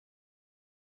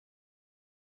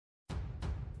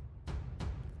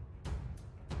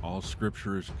All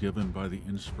Scripture is given by the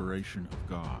inspiration of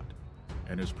God,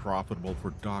 and is profitable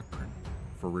for doctrine,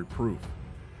 for reproof,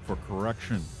 for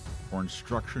correction, for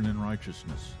instruction in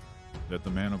righteousness, that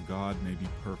the man of God may be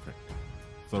perfect,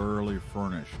 thoroughly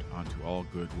furnished unto all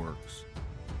good works.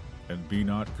 And be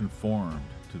not conformed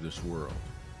to this world,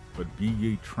 but be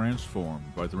ye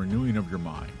transformed by the renewing of your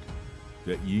mind,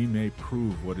 that ye may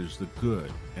prove what is the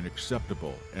good and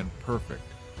acceptable and perfect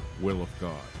will of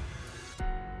God.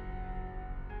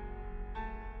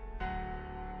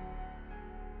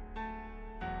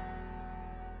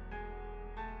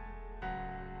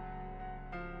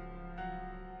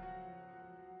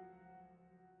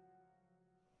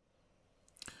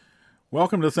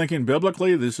 Welcome to Thinking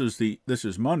Biblically. This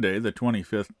is Monday, the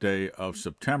 25th day of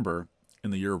September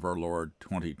in the year of our Lord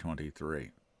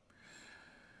 2023.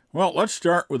 Well, let's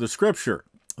start with the Scripture.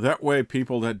 That way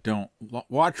people that don't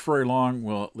watch very long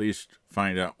will at least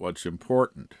find out what's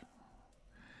important.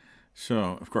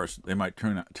 So, of course, they might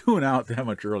tune out that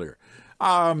much earlier.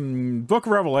 Book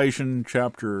of Revelation,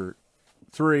 chapter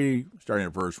 3, starting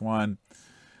at verse 1.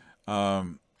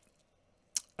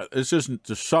 This isn't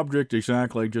the subject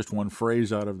exactly, just one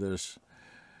phrase out of this.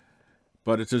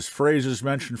 But this phrase is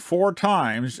mentioned 4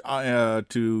 times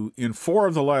in 4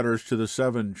 of the letters to the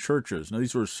 7 churches. Now,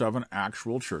 these were 7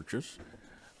 actual churches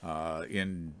that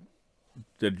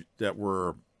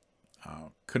were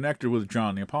connected with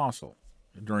John the Apostle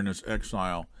during his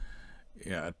exile.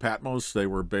 Yeah, at Patmos, they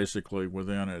were basically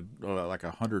within like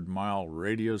 100-mile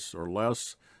radius or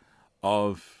less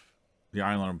of the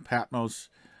island of Patmos.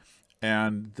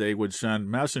 And they would send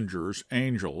messengers,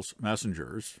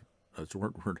 messengers, that's the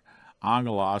word,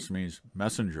 angelos means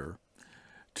messenger,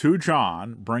 to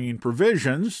John, bringing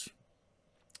provisions.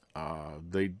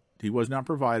 He was not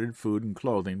provided food and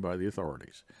clothing by the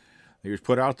authorities. He was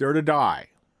put out there to die.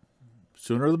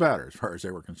 Sooner the better, as far as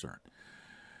they were concerned.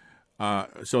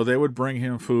 So they would bring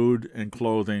him food and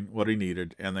clothing, what he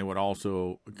needed, and they would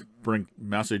also bring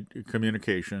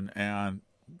communication and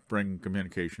bring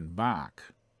communication back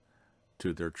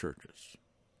to their churches.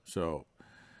 So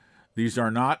these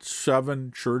are not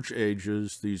 7 church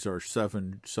ages. These are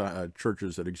 7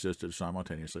 churches that existed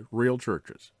simultaneously, real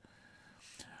churches.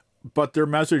 But their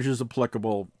message is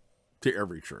applicable to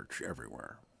every church,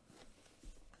 everywhere.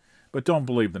 But don't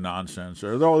believe the nonsense.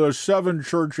 Though there's 7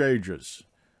 church ages,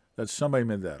 that somebody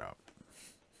made that up.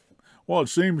 Well, it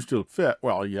seems to fit.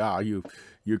 Well, yeah, you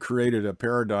created a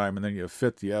paradigm and then you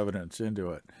fit the evidence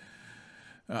into it.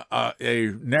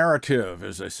 A narrative,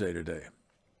 as I say today.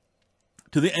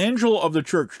 To the angel of the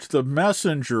church, to the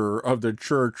messenger of the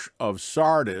church of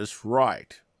Sardis,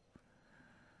 write.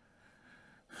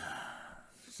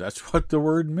 That's what the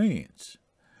word means.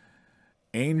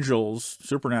 Angels,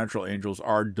 supernatural angels,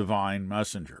 are divine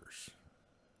messengers.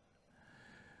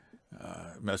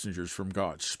 Messengers from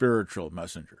God, spiritual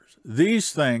messengers.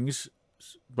 These things,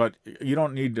 but you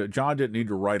don't need to, John didn't need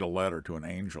to write a letter to an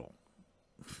angel.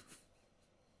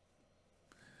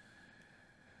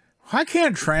 Why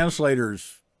can't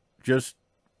translators just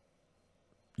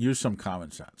use some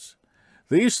common sense?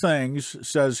 These things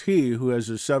says he who has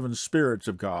the 7 spirits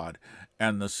of God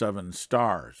and the 7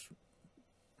 stars,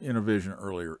 in a vision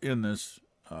earlier in this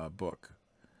book.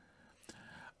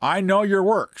 I know your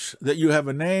works, that you have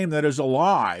a name that is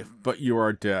alive, but you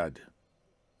are dead.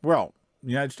 Well,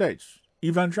 United States,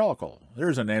 evangelical.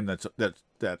 There's a name that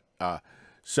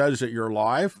says that you're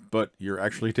alive, but you're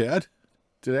actually dead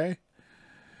today.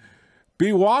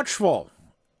 Be watchful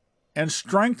and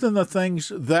strengthen the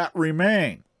things that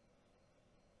remain,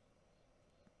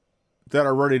 that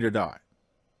are ready to die.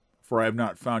 For I have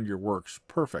not found your works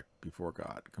perfect before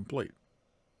God, complete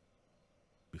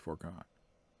before God.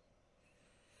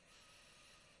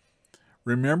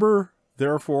 Remember,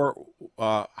 therefore,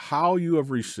 how you have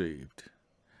received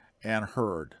and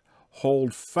heard.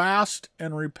 Hold fast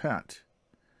and repent.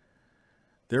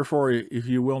 Therefore, if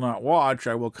you will not watch,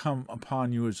 I will come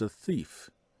upon you as a thief,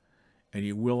 and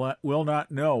you will not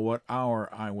know what hour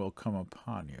I will come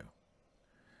upon you.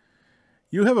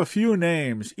 You have a few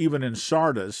names, even in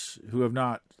Sardis, who have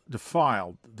not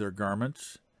defiled their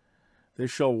garments. They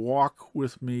shall walk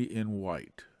with me in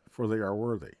white, for they are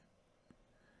worthy.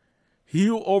 He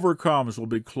who overcomes will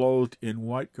be clothed in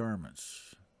white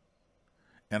garments,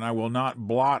 and I will not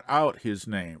blot out his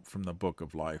name from the book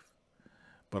of life,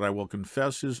 but I will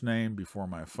confess his name before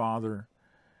my Father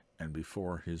and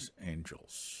before his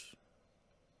angels.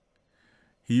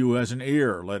 He who has an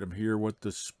ear, let him hear what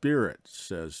the Spirit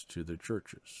says to the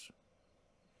churches.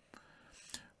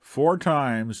 4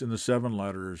 times in the 7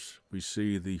 letters, we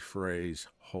see the phrase,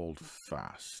 hold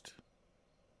fast.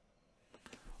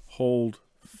 Hold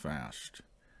fast.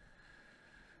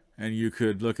 And you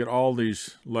could look at all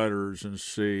these letters and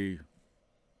see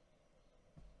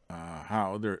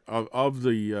how of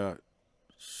the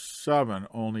 7,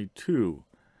 only 2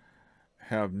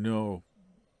 have no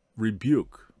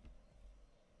rebuke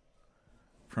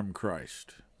from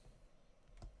Christ.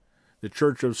 The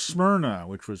church of Smyrna,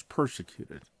 which was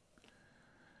persecuted,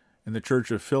 and the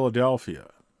church of Philadelphia,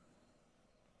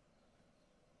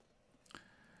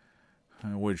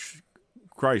 which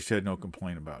Christ had no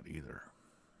complaint about either.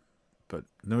 But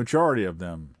the majority of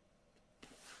them,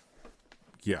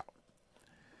 yeah.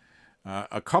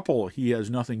 A couple he has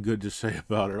nothing good to say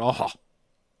about at all.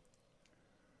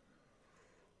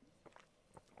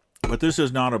 But this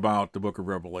is not about the book of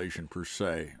Revelation per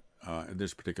se, in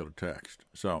this particular text.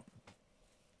 So,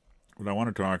 what I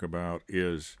want to talk about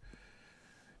is,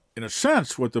 in a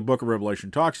sense, what the book of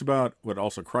Revelation talks about, what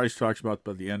also Christ talks about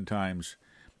the end times,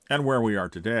 and where we are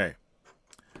today,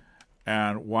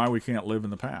 and why we can't live in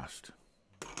the past,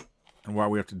 and why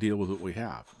we have to deal with what we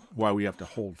have, why we have to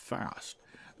hold fast.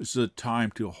 This is a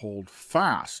time to hold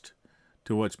fast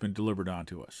to what's been delivered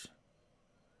onto us.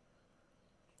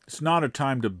 It's not a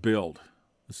time to build.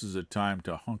 This is a time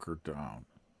to hunker down.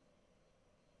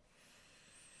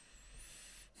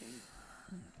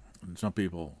 And some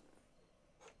people,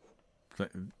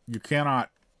 you cannot.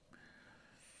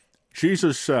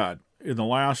 Jesus said, in the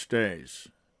last days,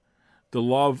 the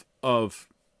love of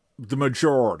the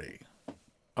majority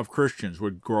of Christians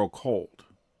would grow cold.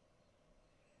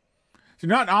 See,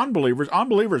 not unbelievers.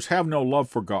 Unbelievers have no love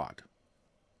for God.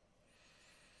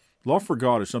 Love for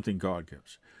God is something God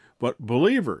gives. But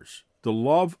believers, the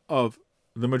love of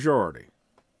the majority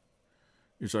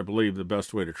is, I believe, the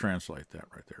best way to translate that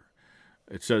right there.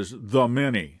 It says the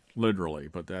many, literally,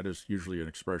 but that is usually an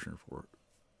expression for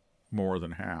more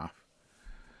than half,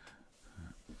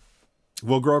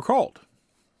 will grow cold.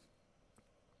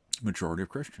 Majority of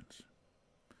Christians.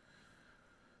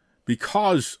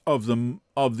 Because of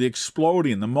the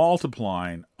exploding, the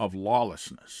multiplying of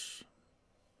lawlessness.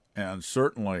 And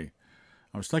certainly,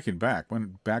 I was thinking back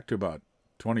to about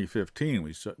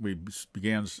 2015, we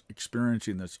began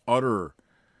experiencing this utter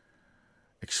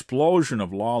explosion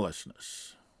of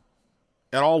lawlessness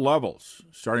at all levels,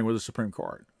 starting with the Supreme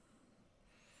Court.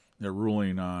 Their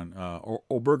ruling on,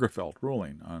 Obergefell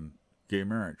ruling on gay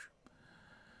marriage.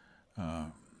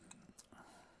 How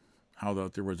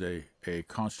that there was a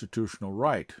constitutional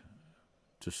right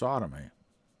to sodomy.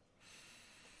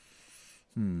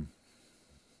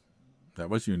 That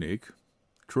was unique,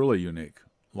 truly unique,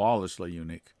 lawlessly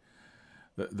unique.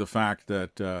 The fact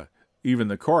that even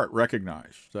the court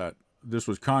recognized that this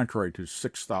was contrary to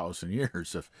 6,000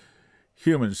 years of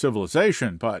human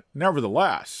civilization, but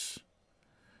nevertheless,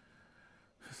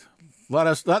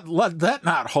 let that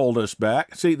not hold us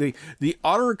back. See, the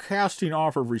utter casting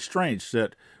off of restraints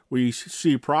that we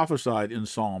see prophesied in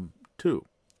Psalm 2,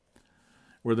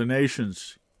 where the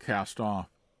nations cast off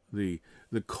the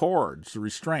cords, the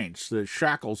restraints, the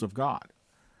shackles of God.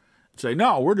 Say,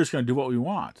 no, we're just going to do what we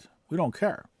want. We don't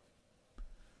care.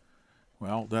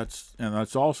 Well, that's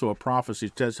also a prophecy.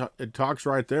 It talks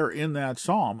right there in that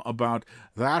psalm about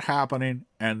that happening,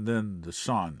 and then the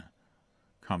Son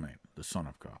coming, the Son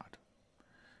of God.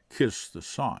 Kiss the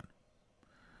Son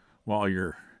while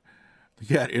you're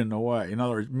yet in the way. In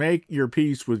other words, make your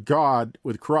peace with God,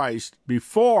 with Christ,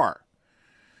 before.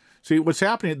 See, what's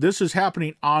happening, this is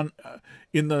happening on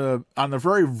the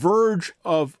very verge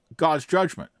of God's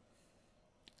judgment.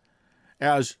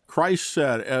 As Christ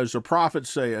said, as the prophets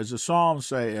say, as the Psalms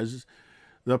say, as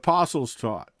the apostles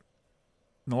taught,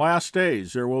 in the last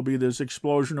days there will be this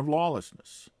explosion of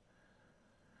lawlessness.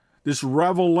 This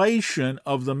revelation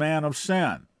of the man of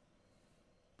sin.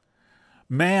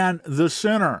 Man, the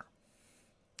sinner.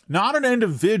 Not an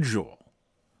individual,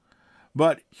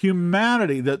 but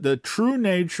humanity, the true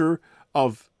nature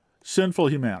of sinful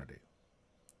humanity,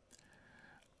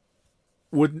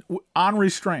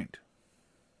 unrestrained.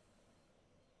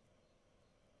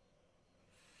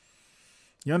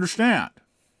 You understand?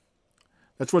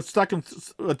 That's what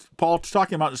Paul's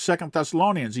talking about in 2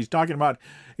 Thessalonians. He's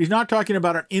not talking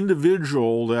about an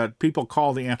individual that people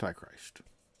call the Antichrist.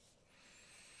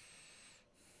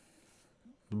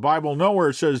 The Bible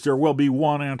nowhere says there will be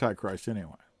one Antichrist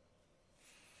anyway.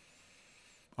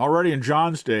 Already in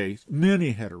John's day,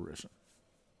 many had arisen.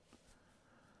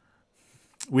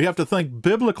 We have to think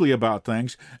biblically about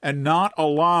things and not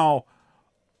allow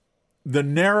the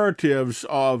narratives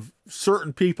of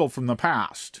certain people from the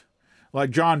past, like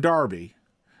John Darby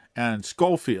and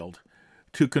Schofield,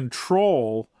 to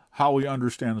control how we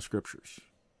understand the Scriptures.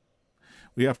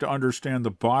 We have to understand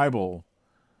the Bible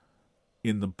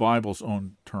in the Bible's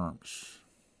own terms.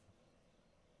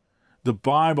 The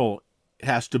Bible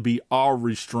has to be our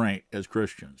restraint as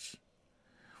Christians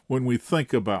when we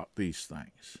think about these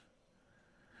things.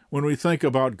 When we think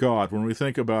about God, when we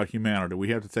think about humanity, we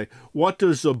have to say, what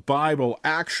does the Bible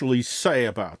actually say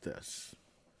about this?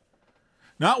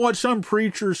 Not what some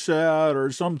preacher said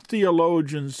or some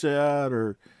theologian said,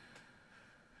 or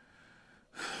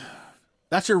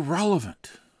that's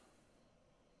irrelevant.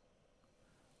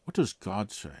 What does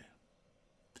God say?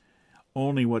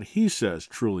 Only what he says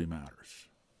truly matters.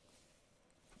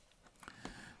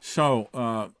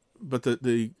 So, but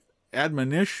the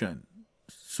admonition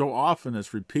so often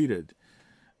is repeated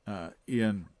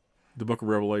in the book of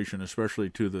Revelation, especially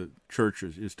to the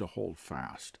churches, is to hold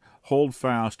fast. Hold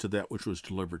fast to that which was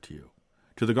delivered to you,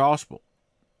 to the gospel.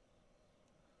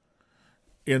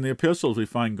 In the epistles, we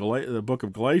find the book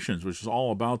of Galatians, which is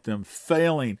all about them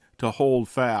failing to hold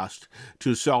fast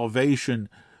to salvation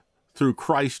through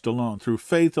Christ alone, through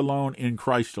faith alone, in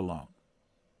Christ alone.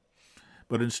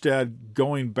 But instead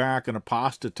going back and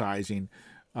apostatizing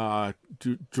to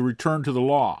return to the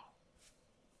law.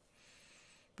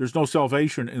 There's no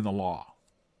salvation in the law,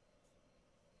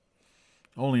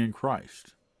 only in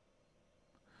Christ.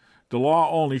 The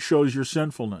law only shows your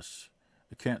sinfulness.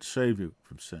 It can't save you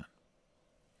from sin.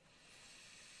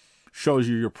 Shows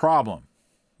you your problem,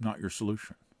 not your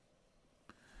solution.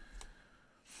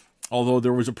 Although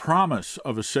there was a promise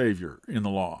of a Savior in the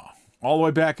law, all the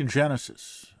way back in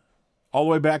Genesis, all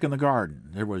the way back in the garden,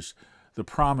 there was the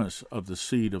promise of the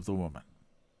seed of the woman,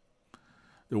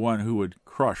 the one who would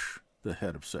crush the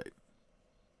head of Satan.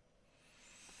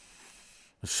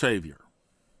 A Savior.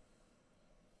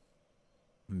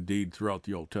 Indeed, throughout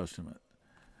the Old Testament,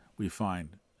 we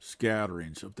find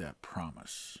scatterings of that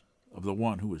promise of the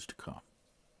one who is to come,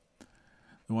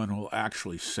 the one who will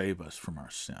actually save us from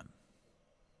our sin.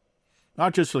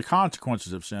 Not just the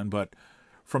consequences of sin, but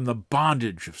from the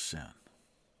bondage of sin.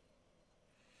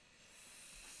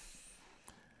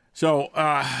 So,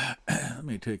 let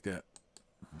me take that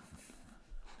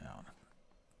down.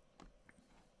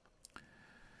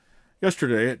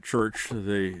 Yesterday at church,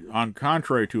 on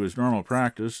contrary to his normal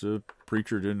practice, the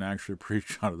preacher didn't actually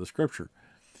preach out of the Scripture.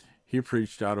 He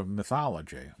preached out of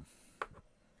mythology.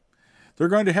 They're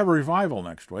going to have a revival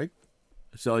next week.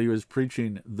 So he was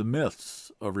preaching the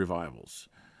myths of revivals,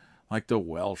 like the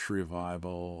Welsh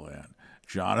revival and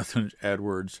Jonathan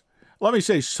Edwards. Let me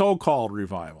say so-called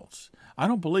revivals. I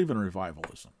don't believe in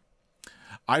revivalism.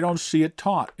 I don't see it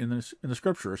taught in the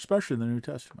Scripture, especially in the New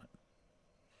Testament.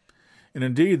 And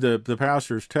indeed, the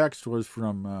pastor's text was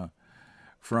from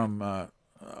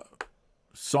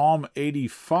Psalm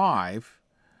 85,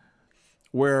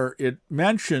 where it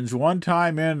mentions one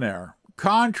time in there,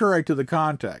 contrary to the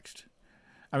context.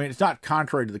 I mean, it's not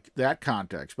contrary to that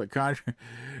context, but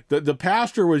the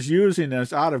pastor was using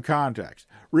this out of context.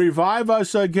 Revive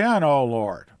us again, O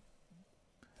Lord.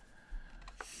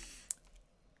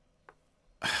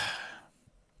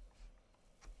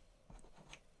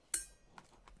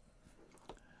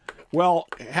 Well,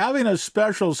 having a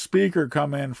special speaker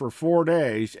come in for 4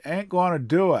 days ain't going to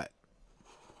do it.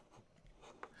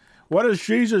 What does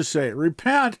Jesus say?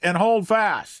 Repent and hold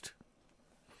fast.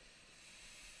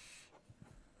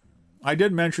 I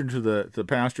did mention to the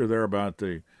pastor there about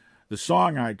the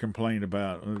song I complained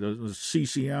about, the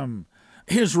CCM,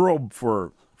 His Robe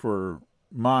for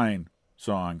Mine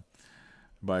song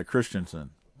by Christensen.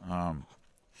 It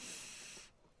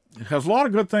has a lot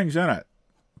of good things in it,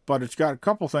 but it's got a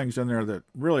couple things in there that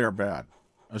really are bad,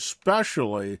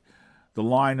 especially the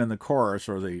line in the chorus,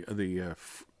 or the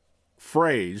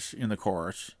phrase in the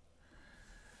chorus,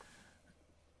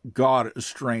 God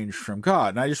estranged from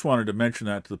God. And I just wanted to mention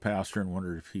that to the pastor and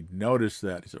wondered if he'd noticed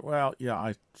that. He said, well, yeah,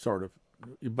 I sort of,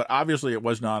 but obviously it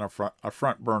was not a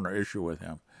front burner issue with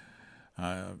him.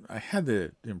 I had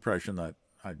the impression that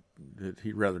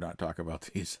he'd rather not talk about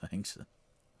these things.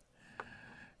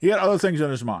 He had other things in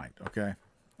his mind, okay?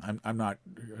 I'm not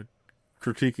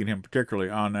critiquing him particularly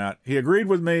on that. He agreed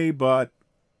with me, but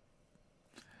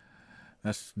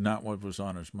that's not what was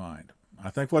on his mind. I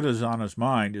think what is on his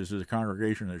mind is that the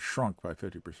congregation has shrunk by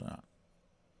 50%.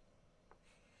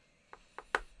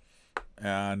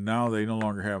 And now they no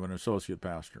longer have an associate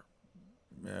pastor.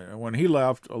 When he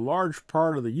left, a large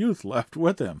part of the youth left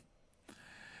with him.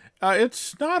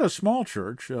 It's not a small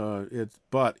church,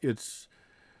 but it's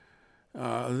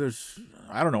there's,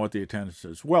 I don't know what the attendance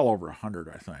is, well over 100,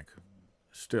 I think,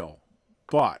 still.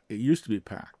 But it used to be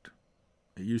packed.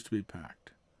 It used to be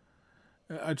packed.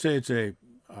 I'd say it's a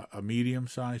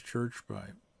medium-sized church by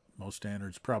most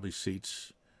standards, probably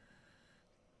seats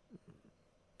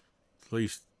at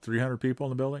least 300 people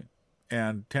in the building.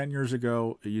 And 10 years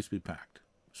ago, it used to be packed.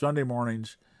 Sunday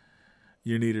mornings,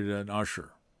 you needed an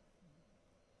usher.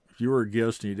 If you were a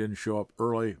guest and you didn't show up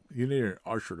early, you needed an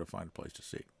usher to find a place to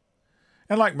sit.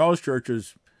 And like most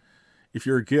churches, if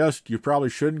you're a guest, you probably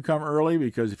shouldn't come early,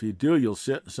 because if you do, you'll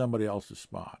sit in somebody else's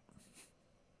spot.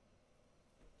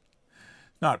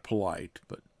 Not polite,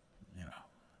 but, you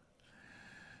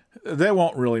know. They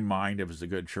won't really mind if it's a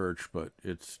good church, but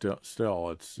it's still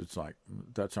it's like,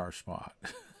 that's our spot.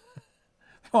 They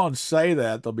won't say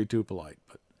that, they'll be too polite,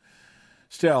 but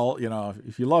still, you know,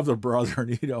 if you love the brother,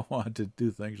 you don't want to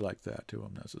do things like that to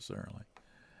him necessarily.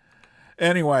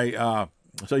 Anyway,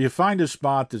 so you find a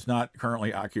spot that's not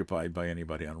currently occupied by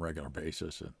anybody on a regular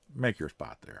basis, and make your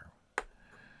spot there.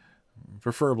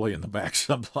 Preferably in the back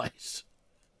someplace.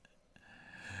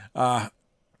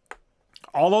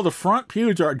 Although the front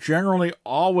pews are generally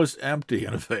always empty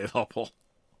and available.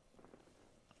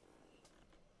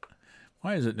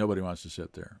 Why is it nobody wants to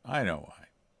sit there? I know why.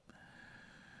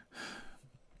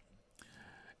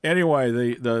 Anyway,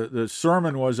 the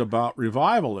sermon was about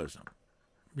revivalism.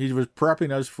 He was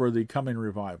prepping us for the coming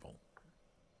revival.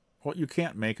 Well, you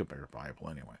can't make a revival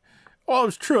anyway. Well, it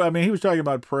was true. I mean, he was talking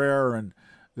about prayer and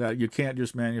that you can't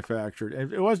just manufacture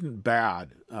it. It wasn't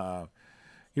bad.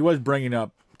 He was bringing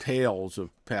up tales of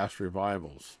past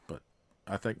revivals, but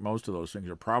I think most of those things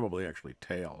are probably actually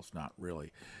tales, not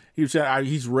really. He said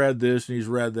he's read this and he's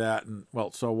read that, and,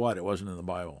 well, so what? It wasn't in the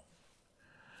Bible.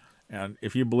 And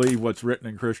if you believe what's written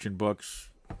in Christian books,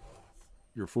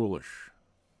 you're foolish.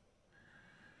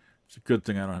 It's a good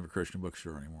thing I don't have a Christian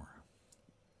bookstore anymore.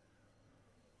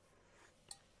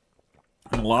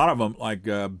 And a lot of them, like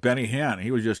Benny Hinn,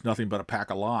 he was just nothing but a pack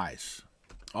of lies.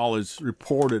 All his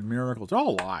reported miracles,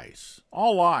 all lies.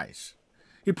 All lies.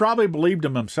 He probably believed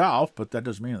them himself, but that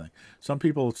doesn't mean anything. Some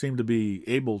people seem to be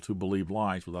able to believe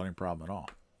lies without any problem at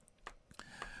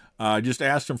all. Just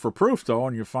ask him for proof, though,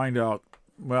 and you find out,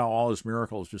 well, all his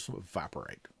miracles just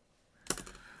evaporate.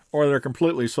 Or they're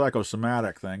completely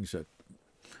psychosomatic things that,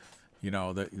 you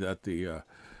know, that the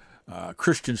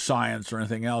Christian Science or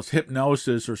anything else,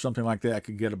 hypnosis or something like that,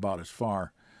 could get about as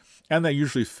far. And they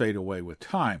usually fade away with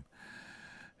time.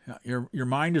 Your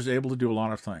mind is able to do a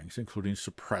lot of things, including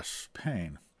suppress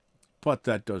pain. But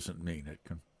that doesn't mean it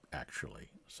can actually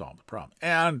solve the problem.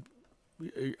 And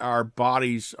our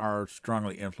bodies are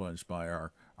strongly influenced by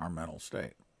our mental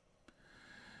state.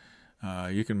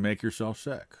 You can make yourself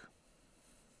sick.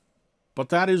 But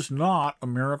that is not a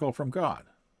miracle from God.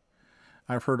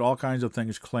 I've heard all kinds of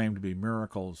things claimed to be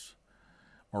miracles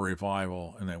or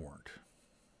revival, and they weren't.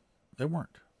 They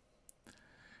weren't.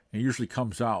 It usually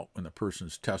comes out when the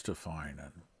person's testifying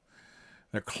and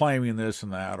they're claiming this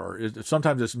and that, or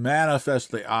sometimes it's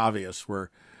manifestly obvious where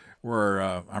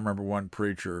I remember one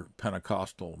preacher,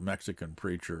 Pentecostal, Mexican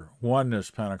preacher,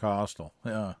 oneness Pentecostal.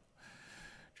 Yeah,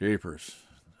 jeepers.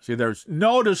 See, there's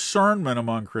no discernment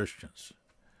among Christians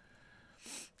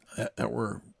that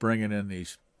we're bringing in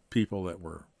these people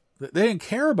they didn't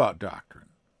care about doctrine.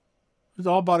 It was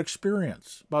all about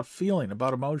experience, about feeling,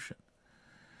 about emotion,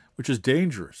 which is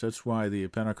dangerous. That's why the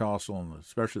Pentecostal and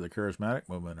especially the charismatic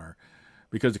movement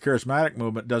because the charismatic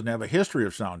movement doesn't have a history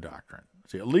of sound doctrine.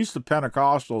 See, at least the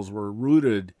Pentecostals were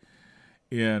rooted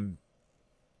in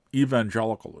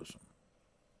evangelicalism.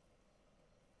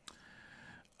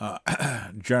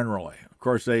 Generally. Of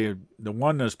course, the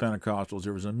oneness Pentecostals,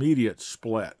 there was an immediate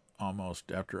split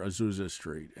almost after Azusa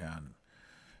Street, and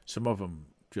some of them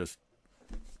just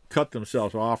cut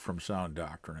themselves off from sound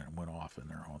doctrine and went off in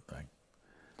their own thing.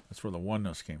 That's where the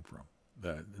oneness came from,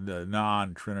 the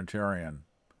non-Trinitarian.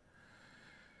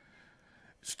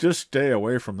 Just stay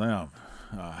away from them.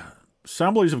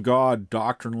 Assemblies of God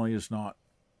doctrinally is not,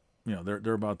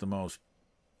 they're about the most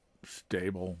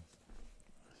stable.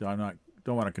 So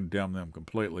don't want to condemn them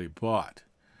completely, but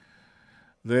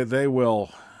they will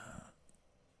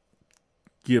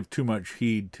give too much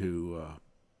heed to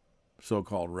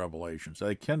so-called revelations.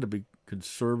 They tend to be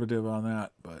conservative on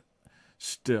that, but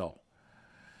still.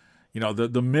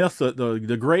 The myth,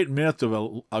 the great myth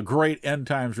of a great end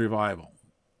times revival,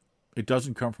 it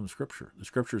doesn't come from Scripture. The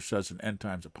Scripture says an end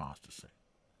times apostasy.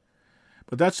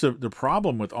 But that's the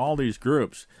problem with all these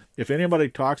groups. If anybody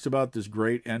talks about this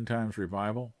great end times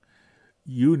revival,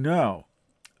 you know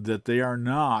that they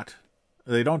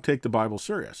don't take the Bible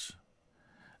serious.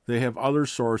 They have other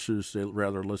sources they'd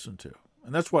rather listen to.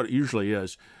 And that's what it usually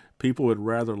is. People would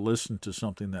rather listen to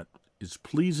something that is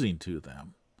pleasing to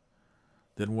them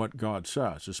than what God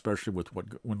says, especially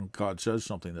when God says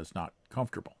something that's not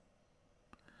comfortable.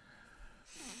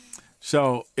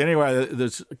 So anyway,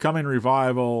 this coming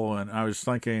revival, and I was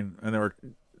thinking, and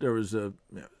there was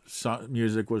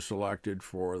music was selected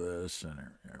for this, and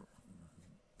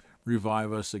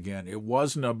revive us again. It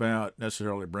wasn't about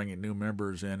necessarily bringing new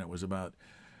members in. It was about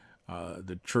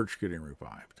the church getting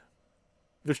revived,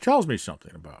 which tells me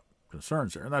something about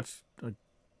concerns there. And that's a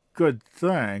good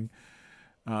thing.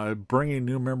 Bringing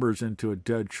new members into a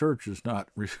dead church is not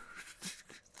a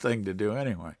thing to do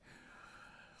anyway.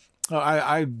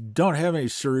 I don't have any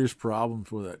serious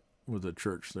problems with it, with the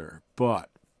church there. But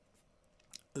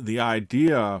the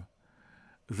idea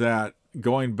that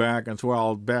going back, and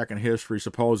well, back in history,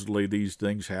 supposedly these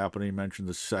things happened. He mentioned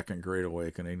the Second Great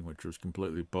Awakening, which was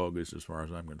completely bogus as far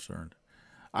as I'm concerned.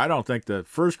 I don't think the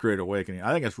First Great Awakening,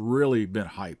 I think it's really been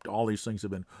hyped. All these things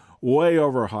have been way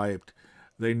overhyped.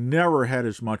 They never had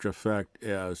as much effect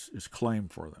as is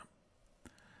claimed for them,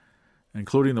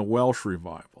 including the Welsh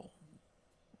revival.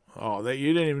 Oh,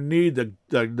 you didn't even need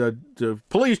the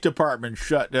police department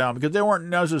shut down because they weren't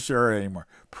necessary anymore.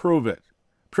 Prove it.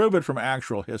 Prove it from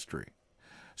actual history.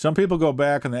 Some people go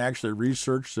back and they actually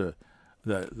research the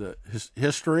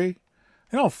history.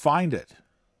 They don't find it.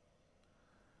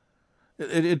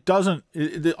 It doesn't.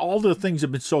 All the things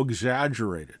have been so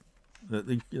exaggerated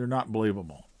that they're not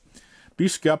believable. Be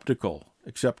skeptical,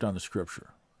 except on the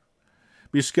Scripture.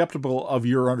 Be skeptical of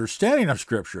your understanding of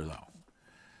Scripture, though.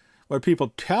 What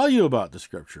people tell you about the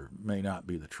Scripture may not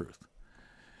be the truth.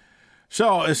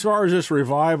 So, as far as this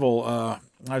revival,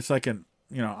 I was thinking,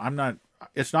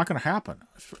 it's not going to happen.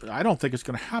 I don't think it's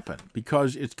going to happen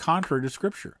because it's contrary to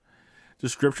Scripture. The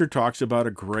Scripture talks about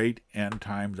a great end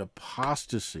times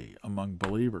apostasy among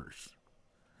believers.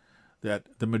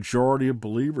 That the majority of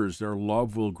believers, their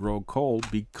love will grow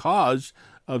cold because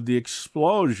of the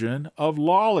explosion of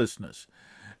lawlessness.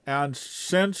 And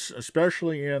since,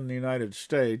 especially in the United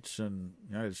States, and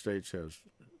the United States has,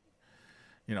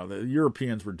 the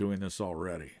Europeans were doing this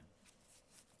already.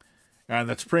 And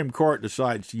the Supreme Court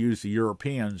decides to use the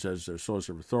Europeans as their source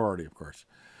of authority, of course.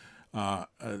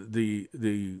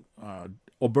 The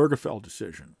Obergefell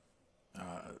decision,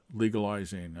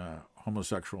 legalizing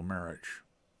homosexual marriage,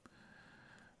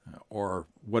 or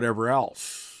whatever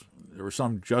else. There were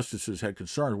some justices had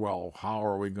concerns, well, how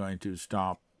are we going to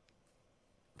stop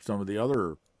some of the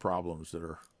other problems that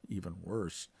are even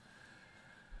worse?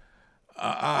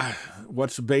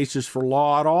 What's the basis for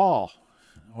law at all?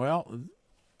 Well,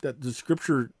 that the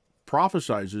Scripture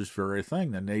prophesies this very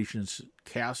thing. The nations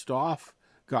cast off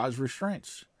God's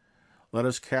restraints. Let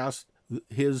us cast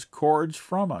his cords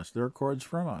from us, their cords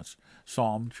from us.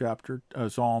 Psalm 2,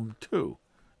 Psalm 2,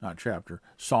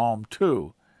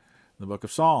 the book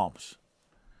of Psalms.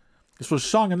 This was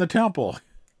sung in the temple.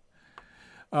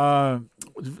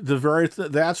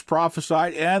 That's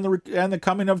prophesied, and the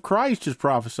coming of Christ is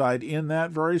prophesied in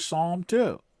that very Psalm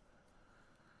too.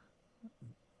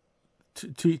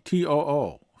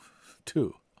 T-O-O,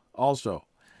 2, also.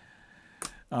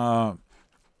 And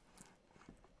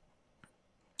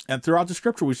throughout the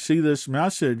Scripture, we see this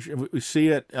message, and we see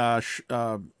it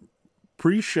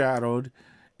pre-shadowed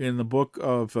in the book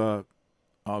of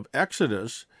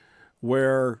Exodus,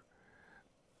 where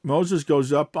Moses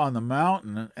goes up on the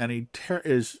mountain and he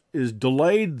is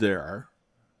delayed there,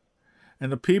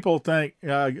 and the people think,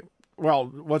 well,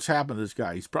 what's happened to this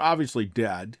guy? He's obviously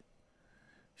dead.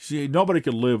 See, nobody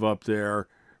could live up there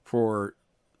for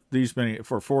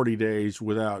 40 days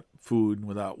without food and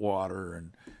without water,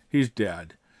 and he's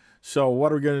dead. So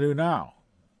what are we going to do now?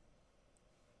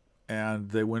 And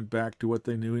they went back to what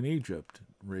they knew in Egypt,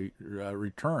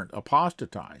 returned,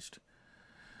 apostatized,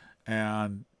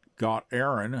 and got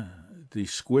Aaron, the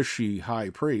squishy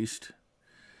high priest,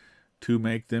 to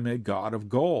make them a god of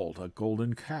gold, a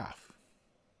golden calf.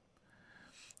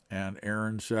 And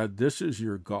Aaron said, "This is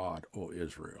your God, O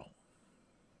Israel."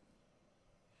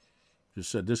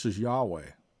 Just said, "This is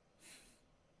Yahweh.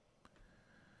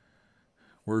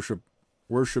 Worship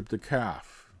the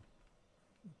calf.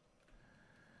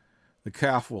 The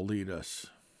calf will lead us."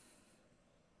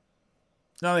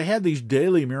 Now, they had these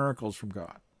daily miracles from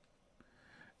God,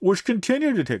 which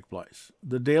continued to take place.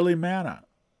 The daily manna,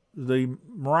 the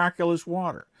miraculous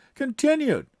water,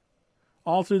 continued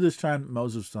all through this time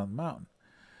Moses was on the mountain.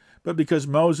 But because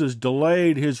Moses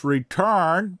delayed his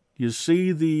return, you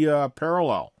see the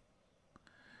parallel.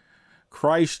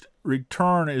 Christ's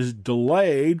return is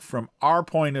delayed from our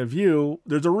point of view.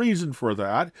 There's a reason for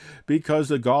that, because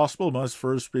the gospel must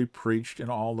first be preached in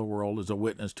all the world as a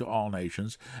witness to all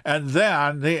nations, and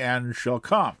then the end shall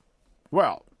come.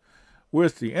 Well,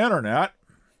 with the internet,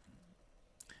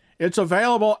 it's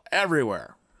available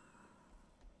everywhere.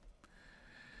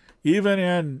 Even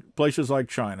in places like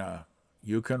China,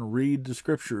 you can read the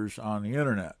scriptures on the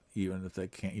internet. Even if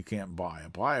you can't buy a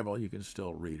Bible, you can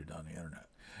still read it on the internet.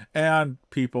 And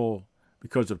people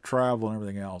because of travel and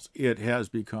everything else, it has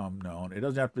become known. It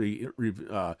doesn't have to be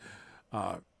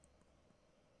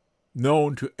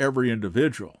known to every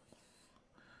individual,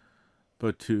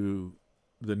 but to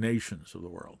the nations of the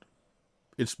world.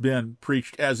 It's been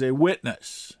preached as a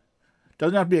witness. It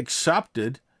doesn't have to be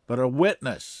accepted, but a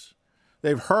witness.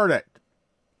 They've heard it.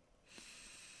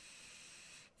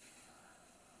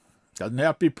 Doesn't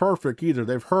have to be perfect either.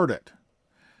 They've heard it.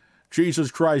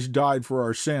 Jesus Christ died for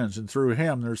our sins, and through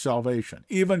him there's salvation.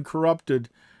 Even corrupted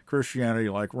Christianity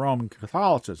like Roman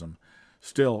Catholicism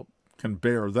still can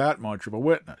bear that much of a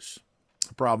witness.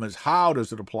 The problem is, how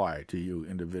does it apply to you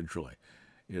individually?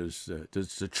 Is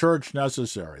the church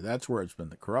necessary? That's where it's been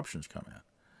the corruptions come in.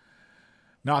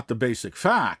 Not the basic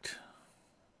fact,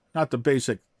 not the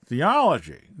basic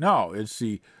theology. No, it's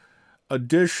the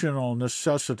additional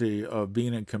necessity of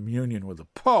being in communion with the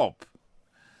Pope.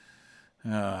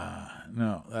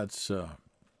 No, that's where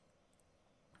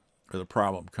the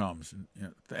problem comes,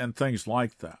 and things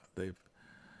like that.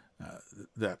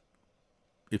 That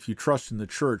if you trust in the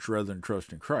church rather than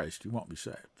trust in Christ, you won't be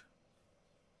saved,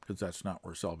 because that's not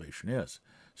where salvation is.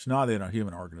 It's not in a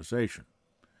human organization.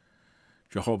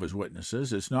 Jehovah's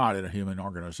Witnesses, it's not in a human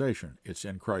organization. It's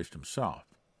in Christ himself.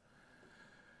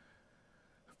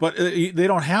 But they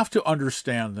don't have to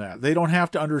understand that. They don't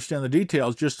have to understand the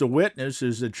details. Just the witness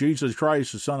is that Jesus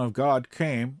Christ, the Son of God,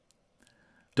 came,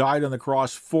 died on the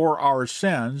cross for our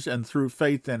sins, and through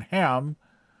faith in him,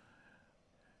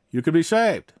 you can be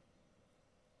saved.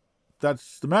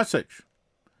 That's the message.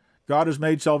 God has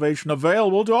made salvation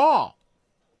available to all.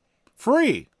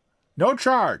 Free. No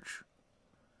charge.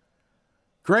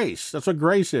 Grace. That's what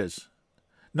grace is.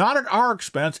 Not at our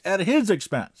expense, at his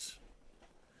expense.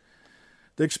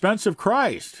 The expense of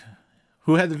Christ,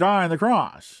 who had to die on the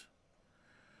cross,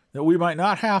 that we might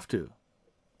not have to.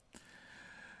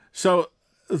 So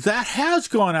that has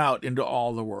gone out into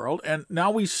all the world, and now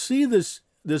we see this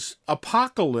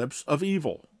apocalypse of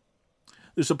evil,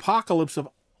 this apocalypse of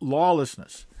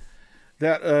lawlessness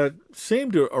that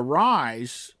seemed to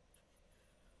arise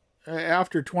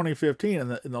after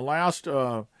 2015, in the last,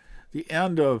 the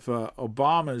end of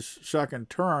Obama's second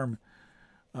term,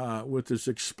 with this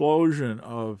explosion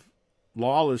of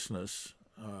lawlessness,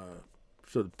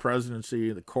 so the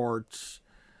presidency, the courts,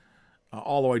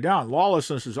 all the way down.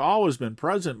 Lawlessness has always been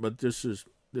present, but this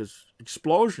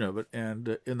explosion of it,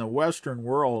 and in the Western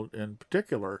world in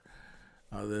particular,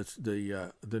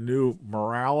 the new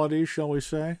morality, shall we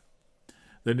say,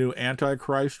 the new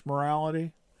Antichrist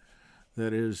morality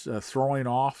that is throwing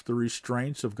off the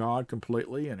restraints of God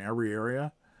completely in every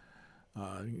area,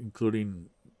 including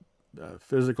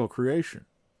physical creation,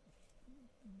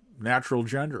 natural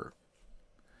gender.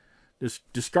 Just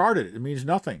discarded it. It means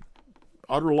nothing.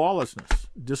 Utter lawlessness,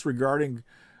 disregarding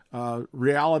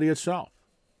reality itself.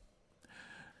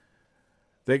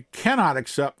 They cannot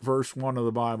accept verse 1 of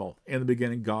the Bible. In the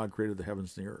beginning, God created the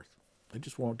heavens and the earth. They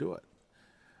just won't do it.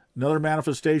 Another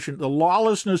manifestation, the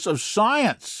lawlessness of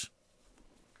science.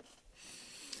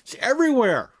 It's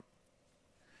everywhere.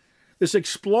 This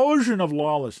explosion of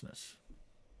lawlessness.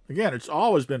 Again, it's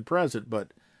always been present, but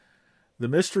the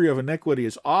mystery of iniquity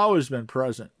has always been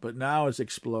present, but now it's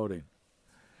exploding.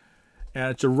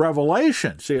 And it's a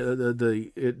revelation. See,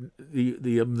 the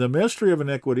mystery of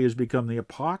iniquity has become the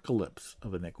apocalypse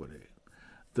of iniquity.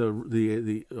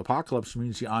 The apocalypse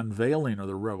means the unveiling or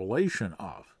the revelation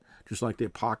of, just like the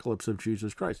apocalypse of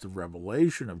Jesus Christ, the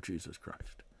revelation of Jesus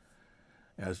Christ,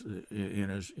 as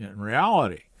in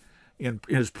reality, in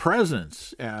his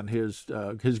presence and his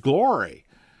glory,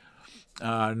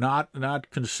 not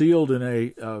concealed in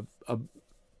a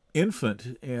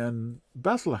infant in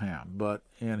Bethlehem, but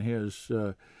in his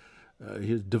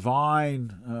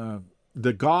divine,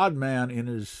 the God-man in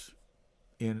his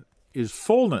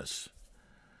fullness,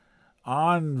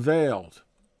 unveiled,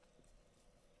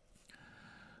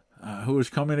 who is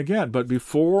coming again. But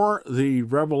before the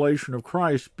revelation of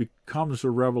Christ becomes a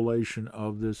revelation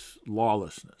of this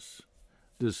lawlessness.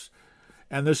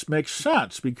 And this makes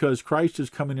sense because Christ is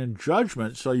coming in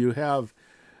judgment, so you have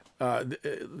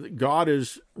God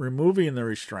is removing the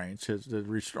restraints. The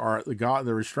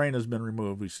restraint has been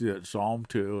removed. We see that in Psalm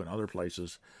 2 and other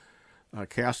places,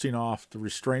 casting off the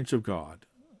restraints of God,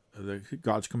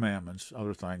 God's commandments,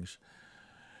 other things,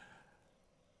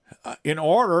 in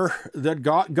order that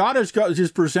God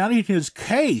is presenting his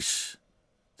case.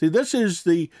 See, this is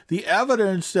the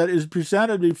evidence that is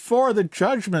presented before the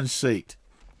judgment seat.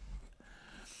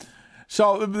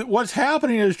 So what's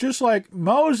happening is just like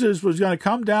Moses was going to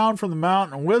come down from the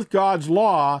mountain with God's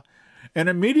law, and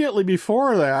immediately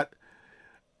before that,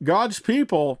 God's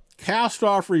people cast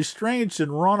off restraints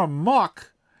and run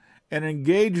amok and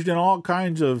engaged in all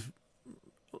kinds of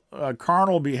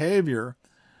carnal behavior,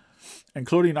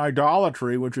 including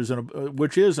idolatry, which is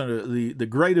the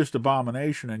greatest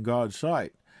abomination in God's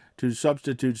sight. To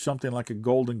substitute something like a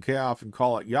golden calf and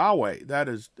call it Yahweh, that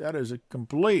is a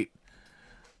complete.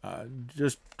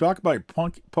 Just talk about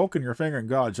poking your finger in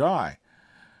God's eye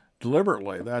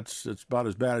deliberately. It's about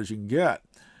as bad as you can get,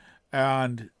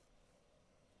 and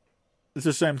it's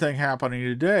the same thing happening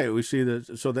today. We see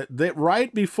that. So that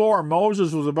right before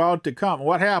Moses was about to come,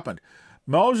 what happened?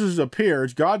 Moses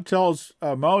appears. God tells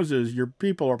Moses, "Your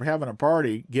people are having a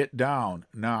party. Get down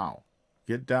now.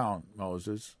 Get down,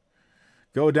 Moses.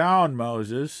 Go down,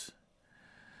 Moses.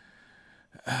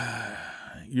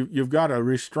 You've got to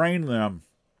restrain them."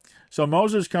 So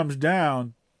Moses comes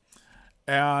down,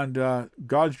 and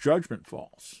God's judgment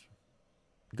falls.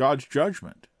 God's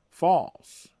judgment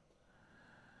falls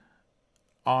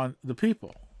on the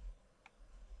people.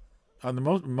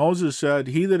 Moses said,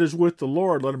 "He that is with the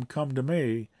Lord, let him come to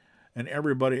me," and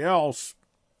everybody else,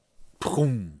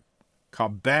 boom,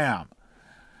 kabam.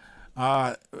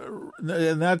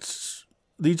 And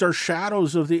these are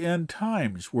shadows of the end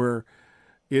times, where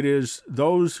it is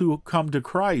those who come to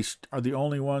Christ are the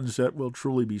only ones that will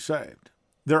truly be saved.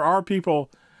 There are people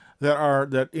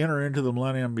that enter into the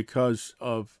millennium because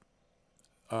of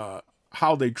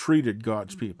how they treated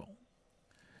God's people.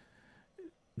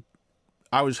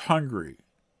 I was hungry,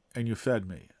 and you fed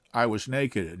me. I was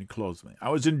naked, and you clothed me. I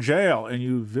was in jail, and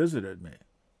you visited me.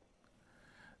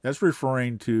 That's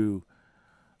referring to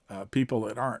people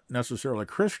that aren't necessarily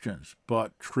Christians,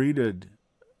 but treated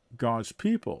God's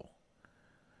people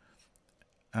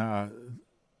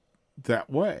that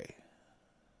way,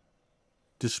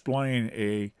 displaying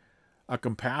a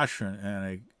compassion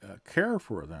and a care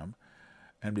for them,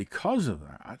 and because of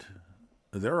that,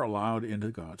 they're allowed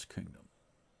into God's kingdom.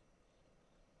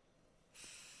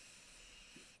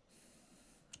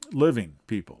 Living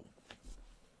people,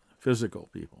 physical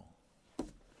people,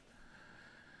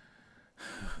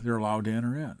 they're allowed to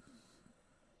enter in.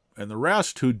 And the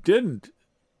rest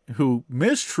who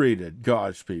mistreated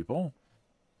God's people,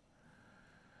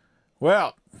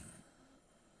 well,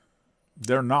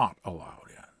 they're not allowed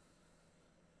in.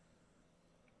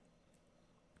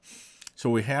 So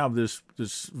we have this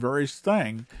very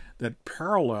thing that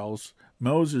parallels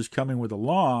Moses coming with the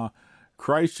law.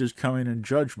 Christ is coming in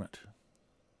judgment.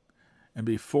 And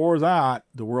before that,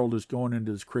 the world is going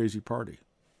into this crazy party.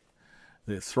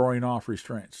 They're throwing off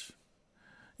restraints,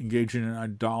 engaging in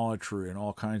idolatry and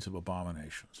all kinds of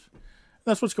abominations.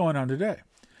 That's what's going on today.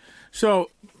 So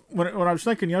when I was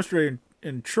thinking yesterday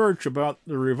in church about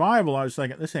the revival, I was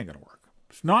thinking, this ain't going to work.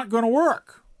 It's not going to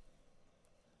work.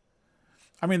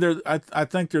 I mean, I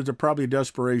think there's probably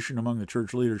desperation among the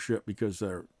church leadership because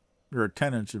their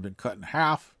attendance has been cut in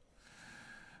half.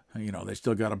 You know, they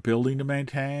still got a building to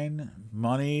maintain,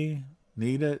 money,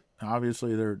 need it.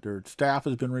 Obviously, their staff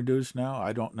has been reduced now.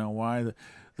 I don't know why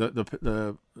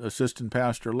the assistant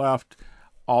pastor left,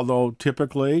 although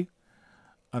typically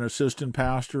an assistant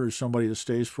pastor is somebody that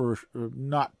stays for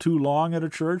not too long at a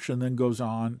church and then goes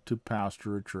on to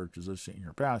pastor a church as a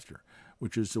senior pastor,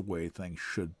 which is the way things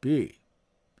should be.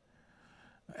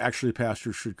 Actually,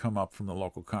 pastors should come up from the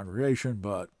local congregation,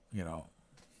 but, you know,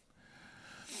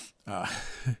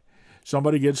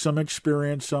 somebody gets some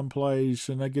experience someplace,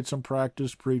 and they get some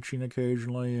practice preaching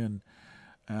occasionally, and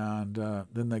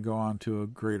then they go on to a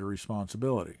greater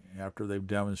responsibility after they've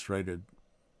demonstrated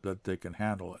that they can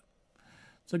handle it.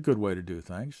 It's a good way to do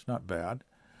things, not bad,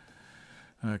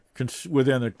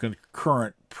 within the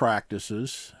current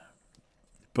practices.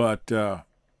 But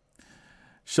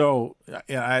so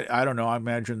I don't know. I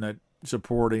imagine that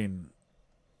supporting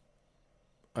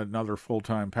another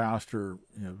full-time pastor,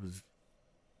 was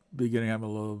beginning to have a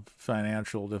little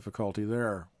financial difficulty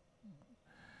there.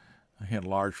 He had a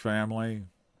large family.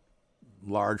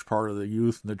 Large part of the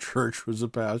youth in the church was the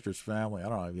pastor's family. I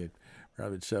don't know, he had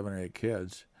probably 7 or 8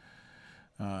 kids.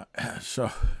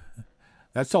 So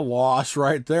that's a loss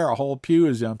right there. A whole pew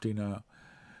is empty now.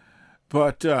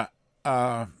 But yet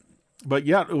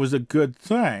it was a good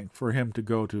thing for him to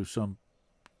go to some.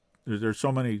 There's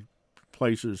so many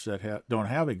places that don't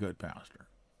have a good pastor.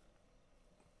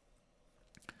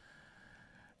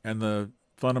 And the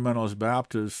fundamentalist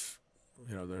Baptists,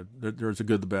 there's a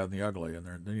good, the bad, and the ugly, and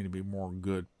there need to be more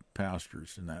good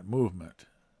pastors in that movement.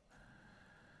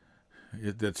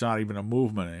 It's not even a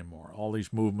movement anymore. All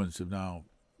these movements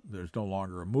there's no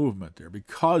longer a movement there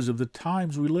because of the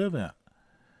times we live in.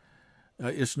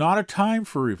 It's not a time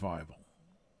for revival.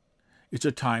 It's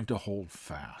a time to hold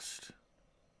fast.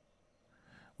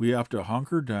 We have to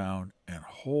hunker down and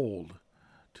hold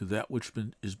to that which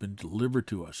has been delivered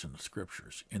to us in the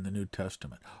Scriptures, in the New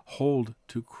Testament. Hold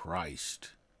to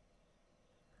Christ.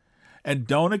 And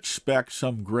don't expect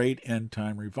some great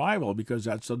end-time revival, because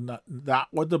that's not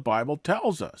what the Bible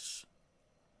tells us.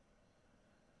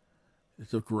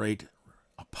 It's a great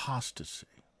apostasy.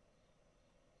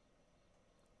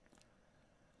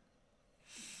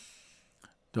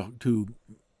 To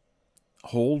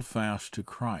hold fast to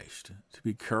Christ, to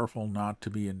be careful not to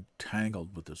be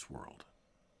entangled with this world,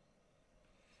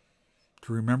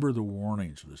 to remember the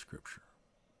warnings of the Scripture.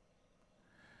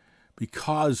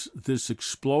 Because this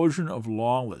explosion of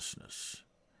lawlessness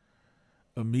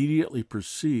immediately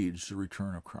precedes the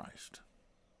return of Christ.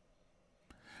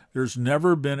 There's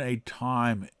never been a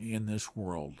time in this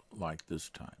world like this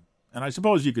time. And I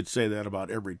suppose you could say that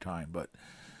about every time, but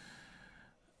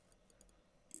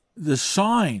the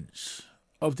signs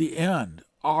of the end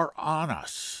are on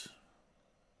us.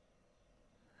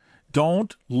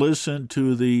 Don't listen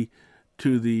to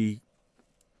the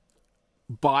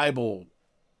Bible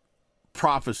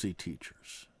prophecy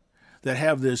teachers that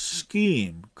have this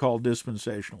scheme called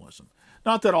dispensationalism.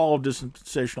 Not that all of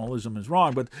dispensationalism is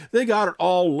wrong, but they got it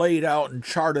all laid out and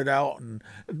charted out and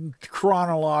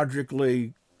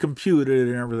chronologically computed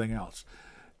and everything else.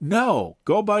 No,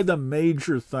 go by the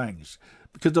major things,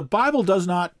 because the Bible does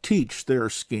not teach their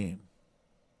scheme.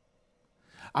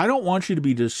 I don't want you to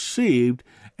be deceived,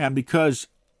 and because,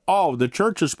 the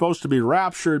church is supposed to be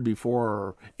raptured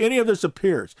before any of this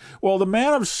appears. Well, the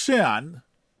man of sin,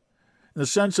 in the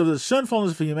sense of the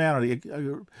sinfulness of humanity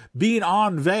being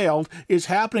unveiled, is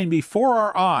happening before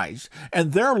our eyes,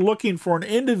 and they're looking for an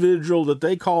individual that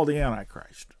they call the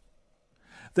Antichrist.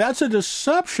 That's a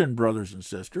deception, brothers and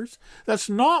sisters. That's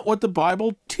not what the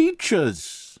Bible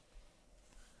teaches.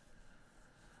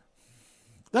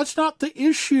 That's not the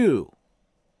issue.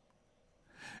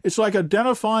 It's like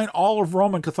identifying all of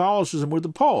Roman Catholicism with the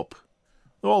Pope.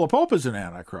 Well, the Pope is an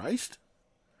Antichrist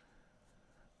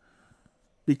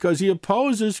because he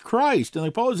opposes Christ and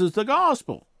opposes the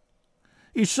gospel.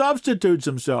 He substitutes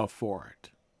himself for it.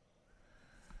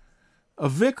 A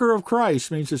vicar of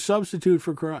Christ means a substitute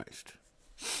for Christ.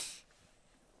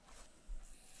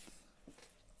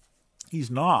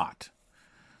 He's not.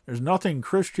 There's nothing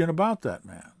Christian about that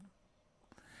man.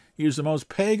 He is the most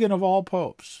pagan of all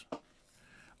popes.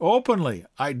 Openly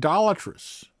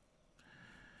idolatrous.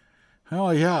 Oh,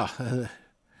 yeah.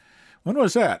 When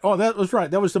was that? Oh, that was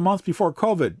right. That was the month before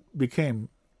COVID became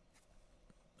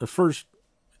the first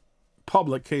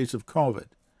public case of COVID.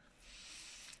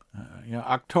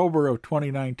 October of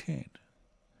 2019.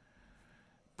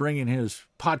 Bringing his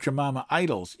Pachamama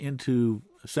idols into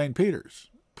St. Peter's.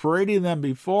 Parading them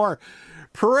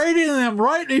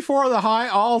right before the high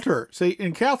altar. See,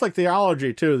 in Catholic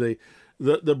theology, too,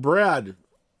 the bread,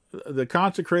 the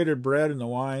consecrated bread and the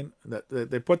wine,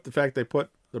 they put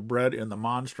the bread in the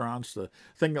monstrance, the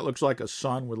thing that looks like a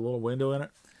sun with a little window in it,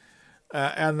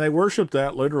 and they worship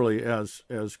that literally as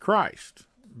Christ.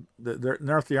 In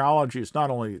their theology, it's not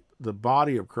only the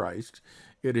body of Christ,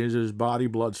 it is his body,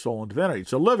 blood, soul, and divinity.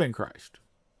 It's a living Christ,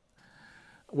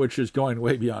 which is going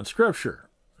way beyond Scripture.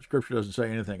 Scripture doesn't say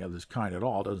anything of this kind at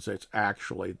all. It doesn't say it's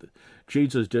actually,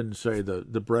 Jesus didn't say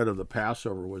the bread of the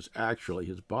Passover was actually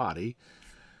his body.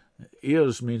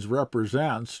 Is means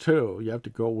represents, too. You have to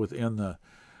go within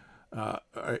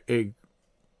a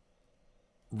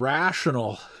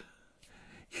rational,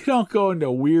 you don't go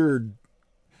into weird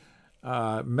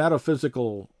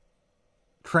metaphysical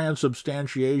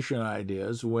transubstantiation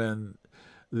ideas when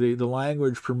the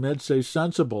language permits a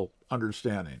sensible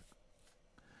understanding.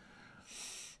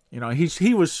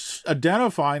 He was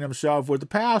identifying himself with the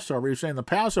Passover. He was saying the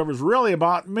Passover is really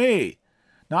about me.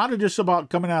 Not just about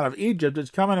coming out of Egypt,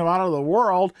 it's coming out of the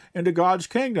world into God's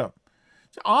kingdom.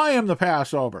 So I am the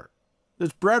Passover.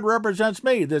 This bread represents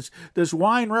me. This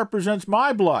wine represents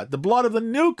my blood, the blood of the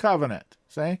new covenant.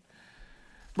 See?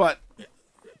 But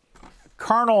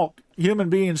carnal human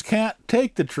beings can't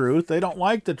take the truth. They don't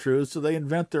like the truth, so they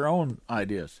invent their own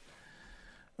ideas.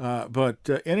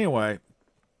 Anyway,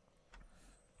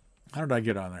 how did I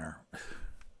get on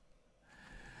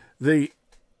there?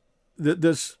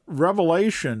 This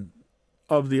revelation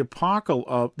of the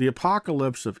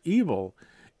apocalypse of evil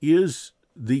is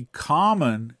the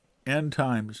common end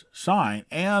times sign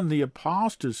and the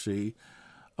apostasy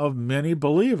of many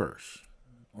believers,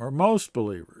 or most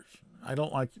believers. I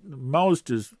don't like most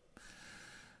is,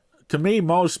 to me,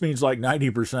 most means like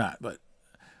 90%, but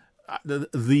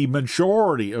the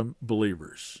majority of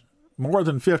believers, more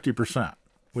than 50%,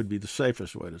 would be the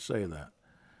safest way to say that.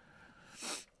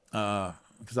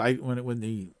 Because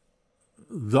when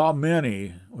the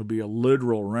many would be a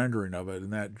literal rendering of it,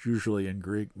 and that usually in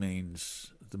Greek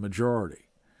means the majority.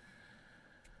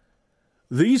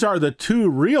 These are the two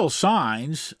real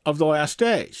signs of the last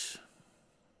days.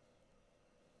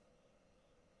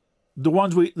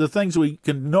 The things we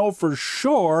can know for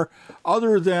sure,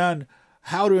 other than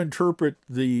how to interpret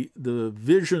the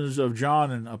visions of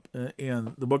John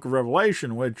in the book of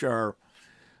Revelation, which are,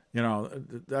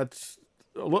 let's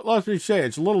me say,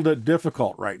 it's a little bit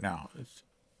difficult right now. It's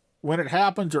when it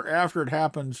happens or after it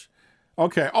happens.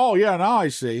 Okay, oh yeah, now I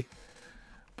see.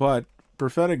 But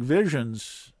prophetic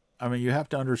visions, I mean, you have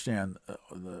to understand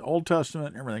the Old Testament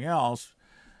and everything else,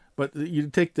 but you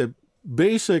take the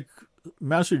basic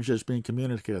message that's being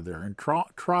communicated there and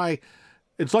try.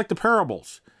 It's like the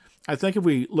parables. I think if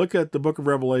we look at the book of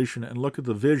Revelation and look at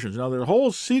the visions, now the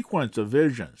whole sequence of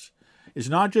visions is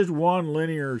not just one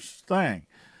linear thing.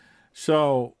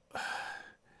 So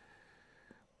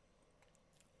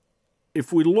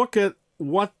if we look at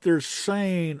what they're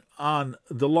saying on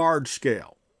the large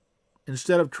scale,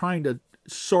 instead of trying to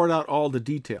sort out all the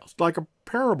details, like a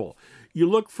parable, you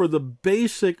look for the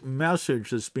basic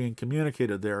message that's being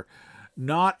communicated there,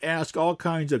 not ask all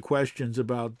kinds of questions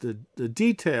about the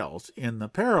details in the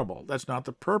parable. That's not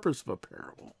the purpose of a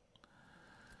parable.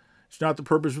 It's not the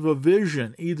purpose of a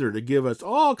vision either, to give us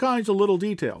all kinds of little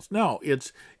details. No,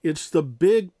 it's the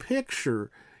big picture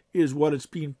is what it's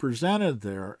being presented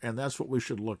there, and that's what we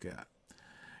should look at.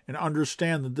 And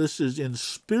understand that this is in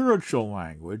spiritual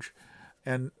language,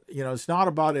 and it's not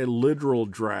about a literal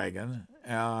dragon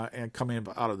and coming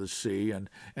out of the sea and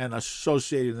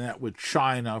associating that with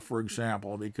China, for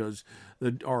example, because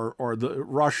or the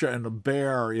Russia and the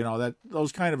bear, that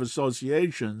those kind of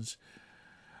associations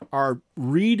are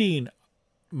reading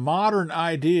modern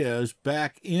ideas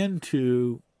back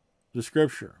into the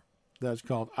Scripture. That's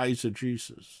called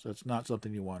eisegesis. That's not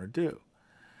something you want to do.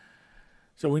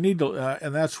 So we need to,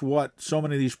 and that's what so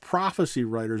many of these prophecy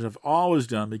writers have always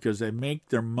done, because they make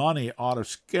their money out of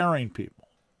scaring people.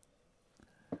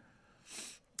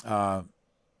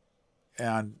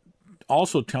 And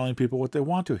also telling people what they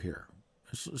want to hear.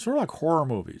 It's sort of like horror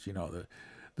movies,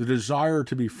 the desire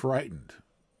to be frightened,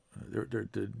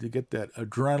 to get that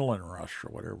adrenaline rush or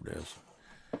whatever it is.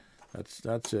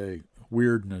 That's a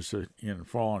weirdness in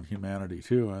fallen humanity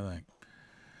too, I think.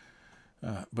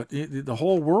 But the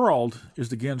whole world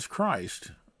is against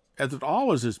Christ, as it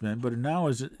always has been, but now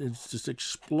it's this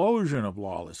explosion of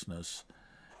lawlessness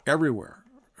everywhere.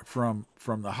 From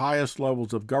the highest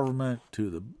levels of government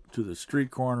to the street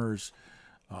corners,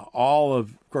 all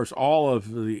of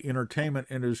the entertainment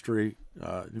industry,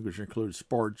 which includes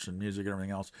sports and music and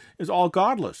everything else, is all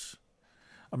godless.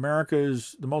 America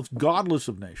is the most godless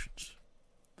of nations.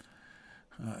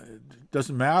 It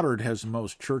doesn't matter it has the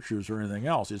most churches or anything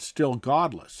else. It's still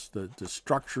godless. The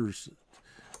structures,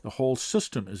 the whole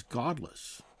system is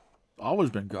godless. Always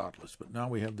been godless, but now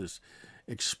we have this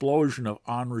explosion of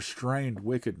unrestrained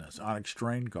wickedness,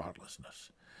 unrestrained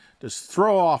godlessness. Just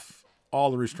throw off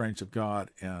all the restraints of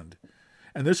God, and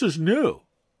this is new.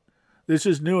 This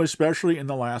is new, especially in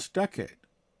the last decade.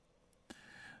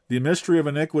 The mystery of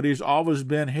iniquity has always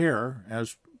been here,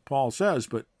 as Paul says,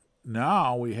 but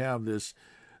now we have this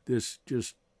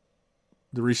just,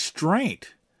 the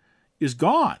restraint is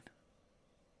gone.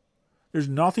 There's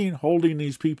nothing holding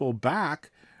these people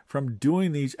back from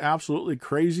doing these absolutely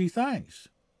crazy things.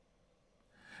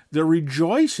 They're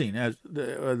rejoicing. I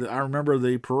remember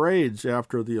the parades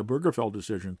after the Obergefell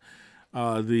decision.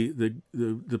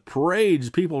 The parades,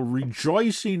 people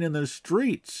rejoicing in the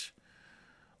streets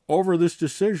over this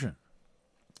decision,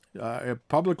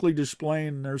 publicly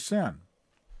displaying their sin.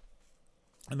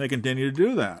 And they continue to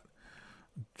do that.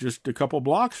 Just a couple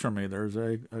blocks from me, there's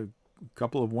a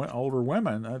couple of older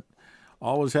women that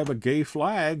always have a gay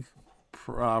flag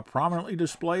prominently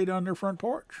displayed on their front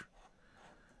porch,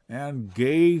 and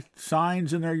gay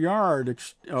signs in their yard,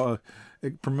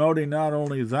 promoting not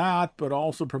only that, but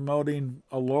also promoting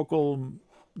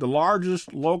the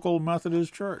largest local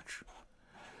Methodist church,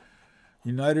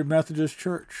 United Methodist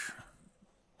Church.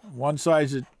 One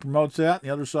side it promotes that, and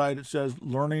the other side it says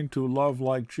learning to love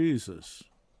like Jesus.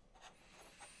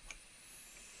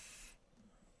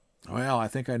 Well, I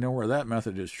think I know where that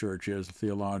Methodist church is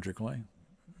theologically.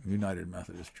 United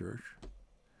Methodist Church.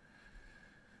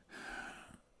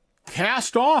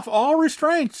 Cast off all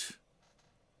restraints.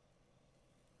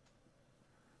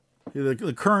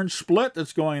 The current split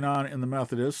that's going on in the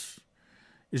Methodists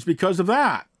is because of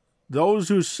that. Those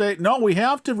who say, no, we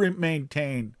have to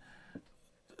maintain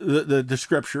the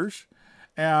scriptures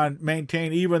and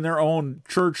maintain even their own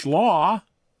church law.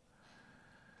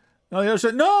 Now the other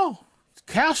said, no,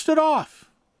 cast it off.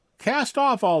 Cast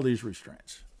off all these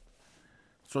restraints.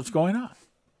 That's what's going on.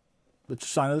 It's a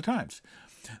sign of the times.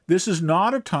 This is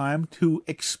not a time to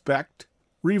expect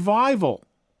revival.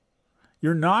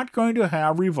 You're not going to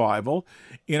have revival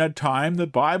in a time the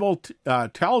Bible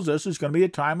tells us is going to be a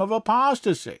time of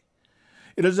apostasy.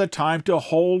 It is a time to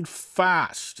hold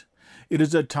fast. It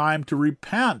is a time to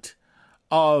repent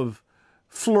of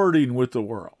flirting with the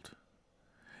world.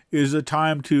 It is a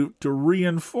time to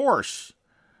reinforce,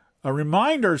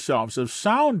 remind ourselves of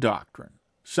sound doctrine,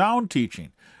 sound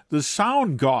teaching, the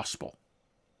sound gospel.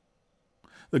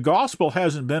 The gospel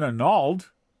hasn't been annulled.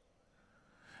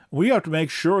 We have to make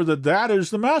sure that that is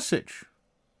the message,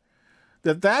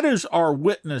 that is our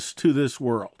witness to this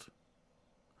world.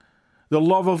 The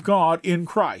love of God in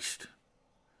Christ,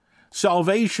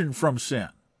 salvation from sin.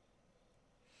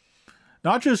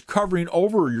 Not just covering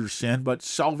over your sin, but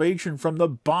salvation from the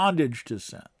bondage to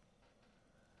sin.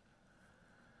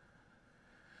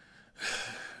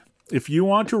 If you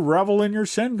want to revel in your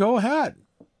sin, go ahead.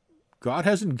 God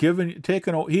hasn't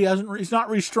he's not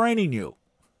restraining you.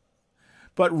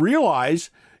 But realize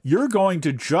you're going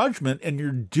to judgment and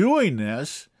you're doing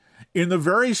this in the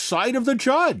very sight of the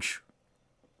judge.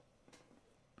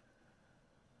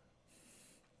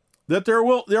 That there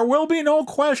will be no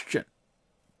question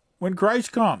when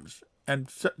Christ comes and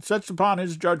sits upon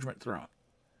his judgment throne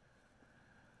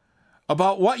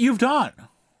about what you've done.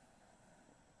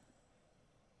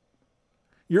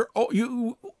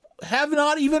 You have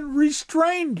not even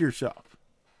restrained yourself.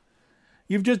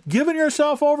 You've just given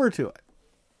yourself over to it,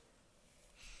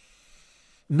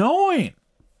 knowing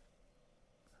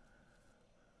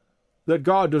that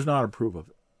God does not approve of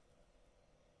it.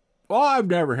 Well, I've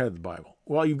never had the Bible.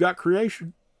 Well, you've got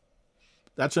creation.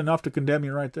 That's enough to condemn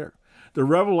you right there. The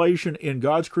revelation in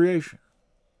God's creation.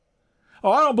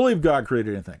 Oh, I don't believe God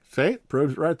created anything. See, it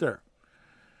proves it right there.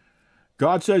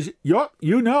 God says, yup,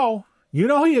 you know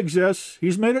he exists.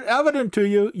 He's made it evident to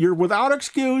you. You're without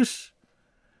excuse.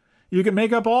 You can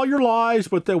make up all your lies,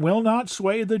 but they will not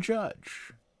sway the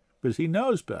judge because he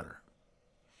knows better.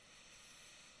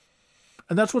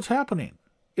 And that's what's happening.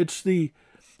 It's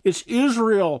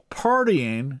Israel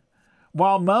partying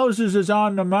while Moses is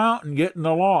on the mountain getting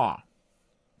the law.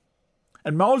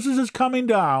 And Moses is coming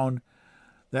down.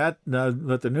 That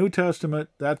the New Testament,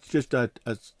 that's just a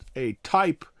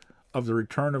type of the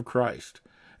return of Christ.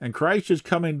 And Christ is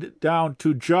coming down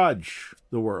to judge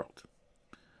the world.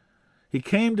 He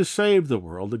came to save the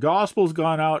world. The gospel's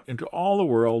gone out into all the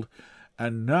world,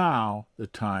 and now the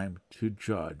time to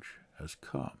judge has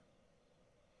come.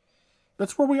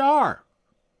 That's where we are.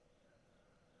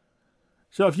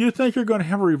 So if you think you're going to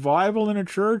have a revival in a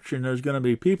church and there's going to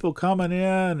be people coming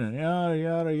in and yada,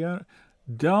 yada, yada,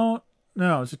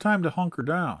 it's a time to hunker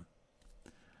down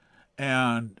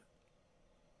and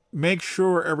make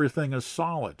sure everything is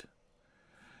solid.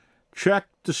 Check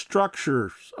the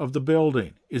structures of the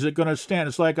building. Is it going to stand?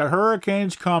 It's like a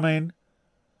hurricane's coming.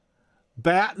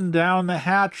 Batten down the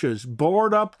hatches.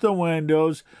 Board up the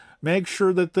windows. Make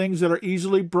sure that things that are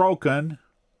easily broken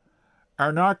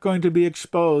are not going to be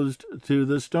exposed to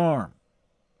the storm.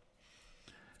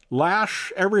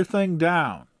 Lash everything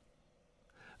down.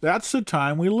 That's the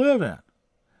time we live in.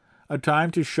 A time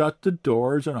to shut the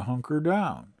doors and hunker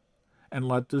down and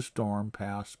let the storm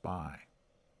pass by.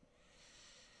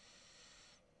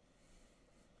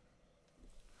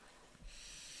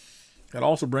 That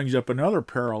also brings up another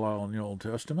parallel in the Old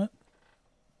Testament.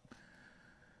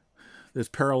 This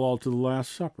parallel to the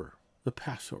Last Supper, the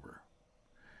Passover.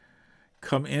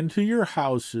 Come into your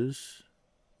houses,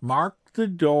 mark the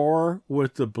door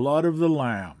with the blood of the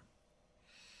Lamb.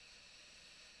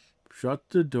 Shut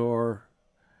the door,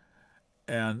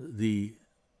 and the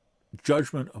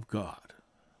judgment of God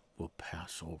will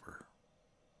pass over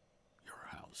your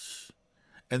house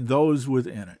and those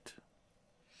within it.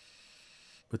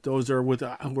 But those who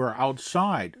are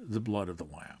outside the blood of the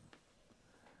Lamb,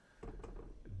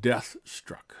 death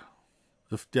struck,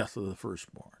 the death of the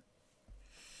firstborn.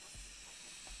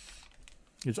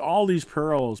 It's all these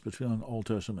parallels between the Old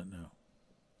Testament and New.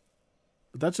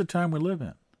 But that's the time we live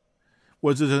in.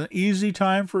 Was it an easy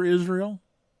time for Israel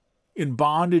in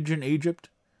bondage in Egypt?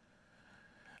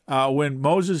 When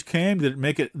Moses came, did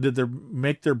they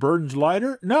make their burdens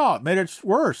lighter? No, it made it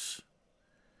worse.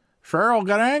 Pharaoh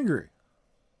got angry.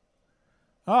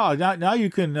 Oh, now you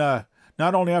can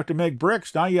not only have to make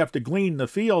bricks, now you have to glean the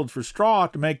field for straw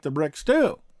to make the bricks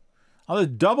too. I'll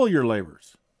just double your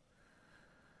labors.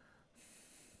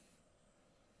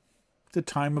 The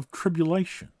time of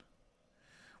tribulation.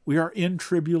 We are in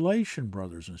tribulation,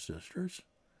 brothers and sisters.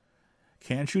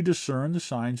 Can't you discern the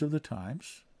signs of the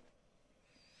times?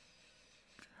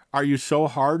 Are you so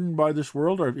hardened by this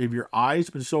world, or have your eyes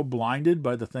been so blinded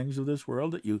by the things of this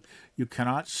world that you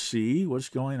cannot see what's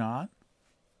going on?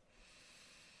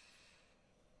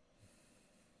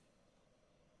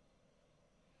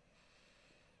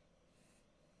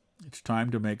 It's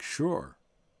time to make sure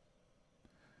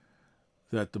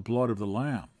that the blood of the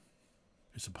Lamb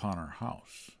is upon our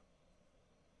house,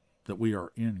 that we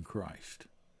are in Christ,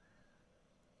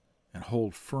 and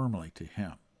hold firmly to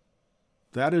Him.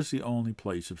 That is the only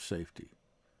place of safety.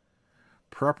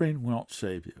 Prepping won't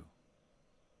save you.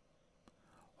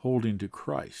 Holding to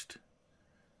Christ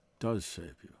does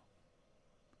save you.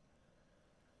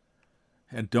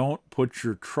 And don't put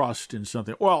your trust in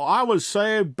something. Well, I was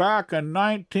saved back in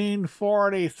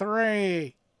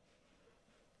 1943.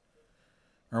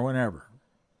 Or whenever.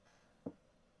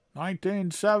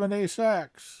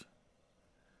 1976.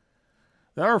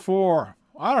 Therefore,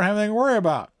 I don't have anything to worry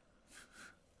about.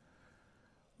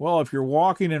 Well, if you're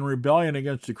walking in rebellion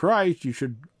against the Christ, you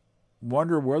should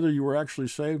wonder whether you were actually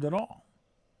saved at all.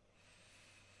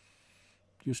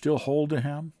 Do you still hold to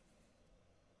Him?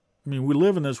 I mean, we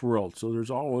live in this world, so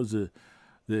there's always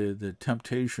the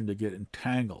temptation to get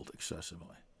entangled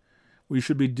excessively. We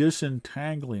should be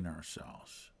disentangling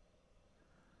ourselves,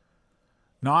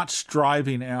 not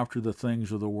striving after the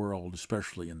things of the world,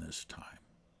 especially in this time,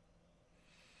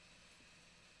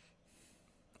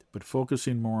 but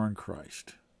focusing more on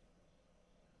Christ,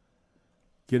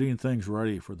 getting things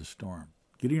ready for the storm,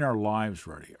 getting our lives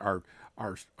ready, our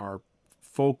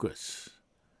focus,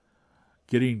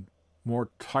 getting more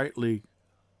tightly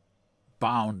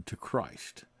bound to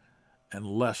Christ and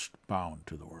less bound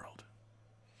to the world.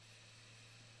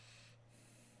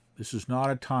 This is not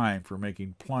a time for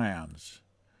making plans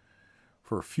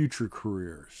for future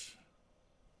careers,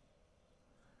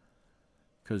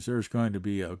 because there's going to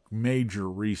be a major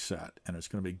reset, and it's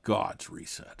going to be God's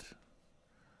reset,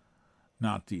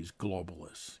 not these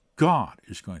globalists. God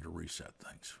is going to reset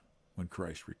things when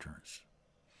Christ returns.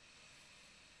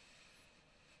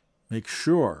 Make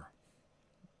sure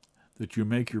that you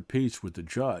make your peace with the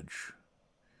judge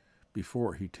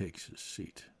before he takes his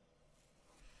seat.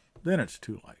 Then it's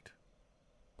too late.